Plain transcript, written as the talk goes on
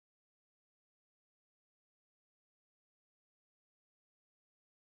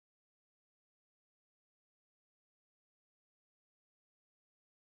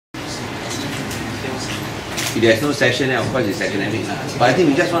if there's no session, then of course it's academic. But I think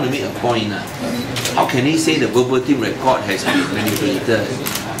we just want to make a point. How can he say the verbatim record has been manipulated?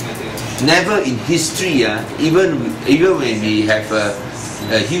 Never in history, even when we have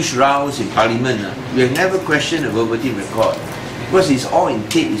huge rows in Parliament, we have never questioned a verbatim record. Because it's all in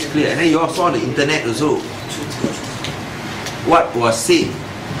tape, it's clear. And then you all saw the internet also. What was said?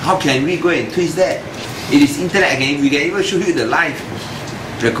 How can we go and twist that? It is internet again. We can even show you the live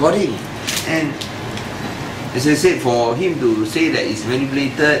recording. And as I said, for him to say that it's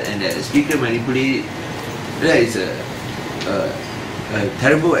manipulated and that the speaker manipulated, that is a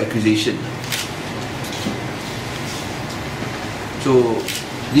terrible accusation. So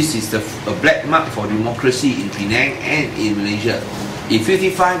this is a black mark for democracy in Penang and in Malaysia. In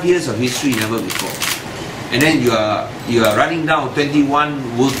 55 years of history, never before. And then you are running down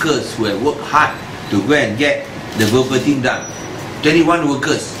 21 workers who have worked hard to go and get the verbatim done. 21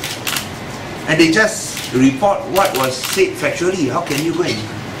 workers. And they just report what was said factually. How can you go and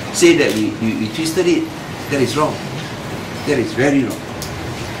say that we twisted it? That is wrong. That is very wrong.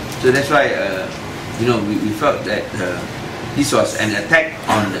 So that's why we felt that this was an attack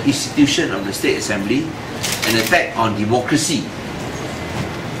on the institution of the State Assembly, an attack on democracy.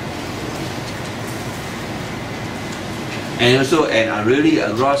 And also a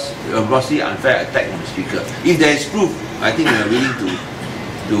grossly unfair attack on the Speaker. If there is proof, I think we are willing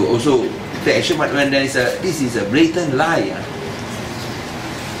to also take action. But when there is this is a blatant lie.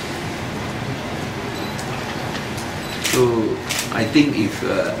 So I think if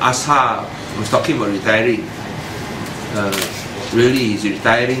Azhar was talking about retiring, really he's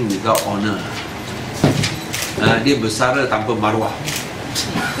retiring without honour. Dia bersara tanpa maruah.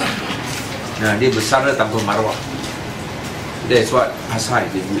 Dia bersara tanpa maruah. That's what Hansard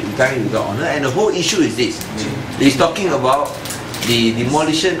is retiring without honour. And the whole issue is this. He's talking about the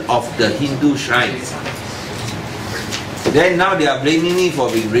demolition of the Hindu shrines. Then now they are blaming me for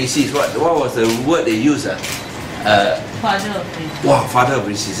being racist. What was the word they used? Father of racism. Wow, father of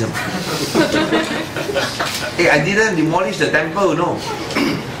racism. Hey, I didn't demolish the temple, no.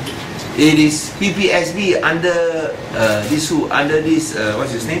 It is PPSB under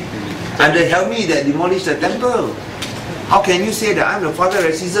what's his name? Under Helmi that demolished the temple. How can you say that I'm the father of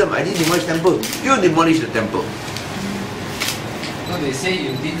racism? I didn't demolish the temple. You demolished the temple. No, they say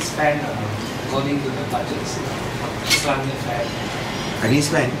you didn't spend according to the budgets. I didn't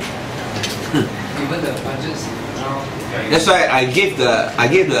spend. Given the budgets now. That's why I gave the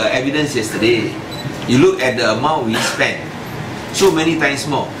evidence yesterday. You look at the amount we spent, so many times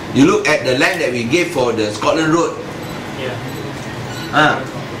more. You look at the land that we gave for the Scotland Road. Yeah.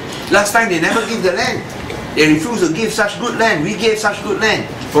 Last time they never give the land. They refused to give such good land. We gave such good land.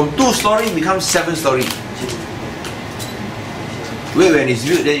 From 2-story becomes 7-story. Wait, when it's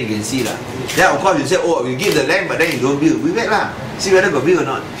built, then you can see lah. Then of course you say, oh, we give the land, but then you don't build. We wait lah. See whether got build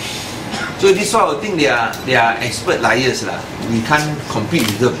or not. So this sort of thing, they are expert liars lah. We can't compete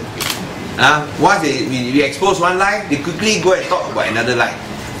with them. Once we expose one lie, they quickly go and talk about another lie.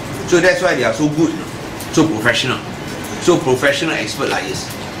 So that's why they are so good, so professional, expert liars.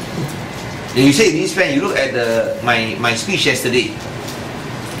 And you say this man, you look at my speech yesterday.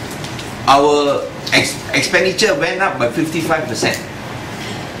 Our expenditure went up by 55%.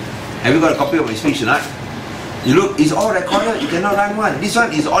 Have you got a copy of my speech or not? You look, it's all recorded, you cannot run one. This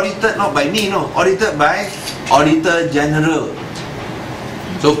one is audited not by me, no, audited by Auditor General.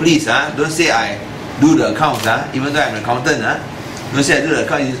 So please, don't say I do the accounts, even though I'm an accountant, don't say I do the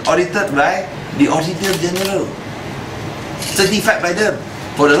accounts. It's audited by the Auditor General, certified by them.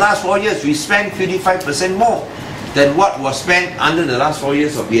 For the last 4 years, we spent 55% more than what was spent under the last 4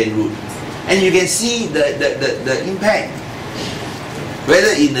 years of BN Road. And you can see the impact.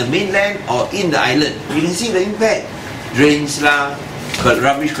 Whether in the mainland or in the island, you can see the impact. Drains lah,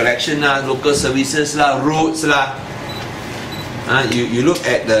 rubbish collection lah, local services lah, roads lah. You look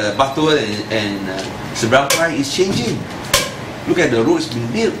at the Batu and Seberang Perai is changing. Look at the roads being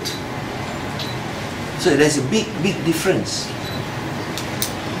built. So there's a big difference.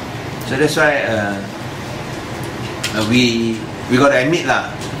 So that's why we got to admit lah,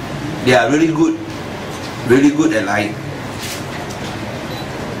 they are really good at lying.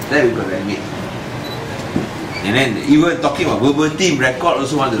 That we got to admit. And then even talking about verbatim record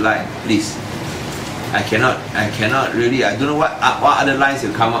also want to lie. Please, I cannot really. I don't know what other lies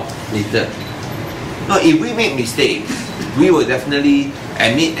will come up later. No, if we make mistakes, we will definitely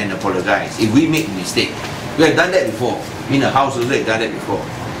admit and apologize. If we make mistake, we have done that before. In the house also, we have done that before.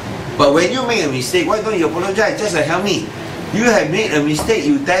 But when you make a mistake, why don't you apologize? Just like Helmi, you have made a mistake,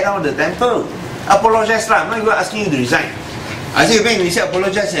 you tear down the temple. Apologize lah. I'm not even asking you to resign. I say you make a mistake,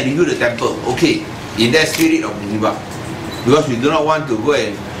 apologize and rebuild the temple. Okay. in that spirit of musibah, because we do not want to go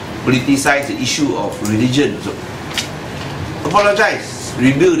and politicize the issue of religion. So apologize,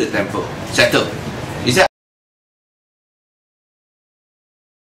 rebuild the temple, settle. Is that